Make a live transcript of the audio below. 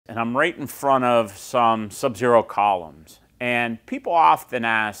and I'm right in front of some SubZero columns. And people often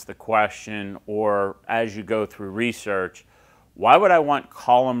ask the question, or as you go through research, why would I want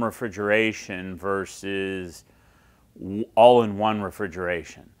column refrigeration versus all-in-one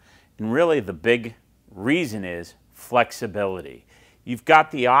refrigeration? And really the big reason is flexibility. You've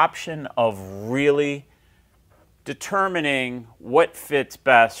got the option of really determining what fits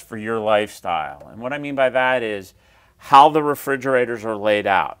best for your lifestyle. And what I mean by that is how the refrigerators are laid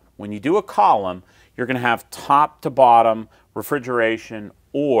out. When you do a column, you're going to have top to bottom refrigeration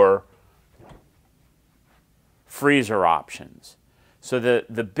or freezer options. So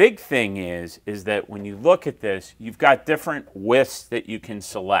the big thing is that when you look at this, you've got different widths that you can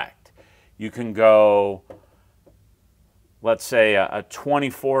select. You can go, let's say, a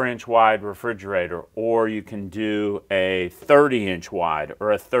 24-inch wide refrigerator, or you can do a 30-inch wide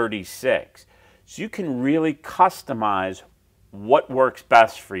or a 36. So you can really customize what works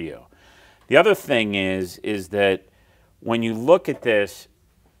best for you. The other thing is that when you look at this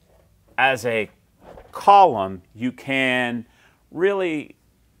as a column, you can really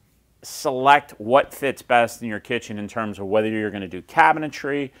select what fits best in your kitchen in terms of whether you're going to do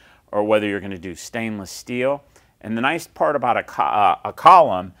cabinetry or whether you're going to do stainless steel. And the nice part about a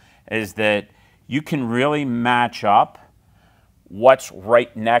column is that you can really match up what's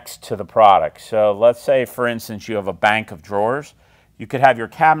right next to the product. So let's say, for instance, you have a bank of drawers. You could have your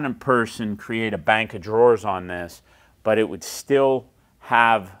cabinet person create a bank of drawers on this, but it would still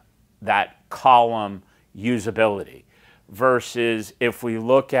have that column usability. Versus if we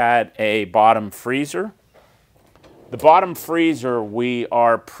look at a bottom freezer, the bottom freezer, we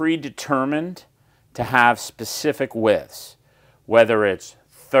are predetermined to have specific widths, whether it's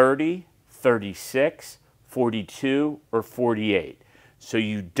 30, 36, 42, or 48. So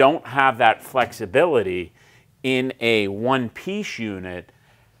you don't have that flexibility in a one-piece unit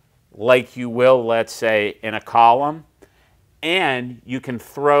like you will, let's say, in a column. And you can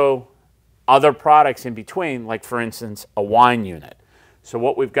throw other products in between, like for instance, a wine unit. So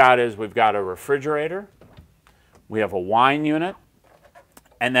what we've got is we've got a refrigerator, we have a wine unit,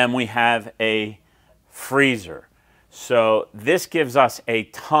 and then we have a freezer. So this gives us a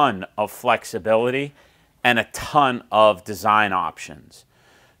ton of flexibility and a ton of design options.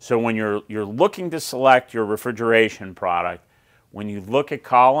 So when you're looking to select your refrigeration product, when you look at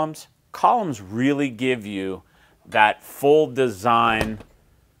columns, columns really give you that full design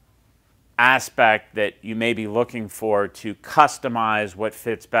aspect that you may be looking for to customize what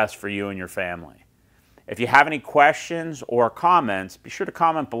fits best for you and your family. If you have any questions or comments, be sure to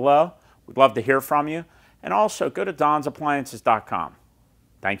comment below. We'd love to hear from you. And also go to donsappliances.com.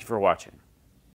 Thank you for watching.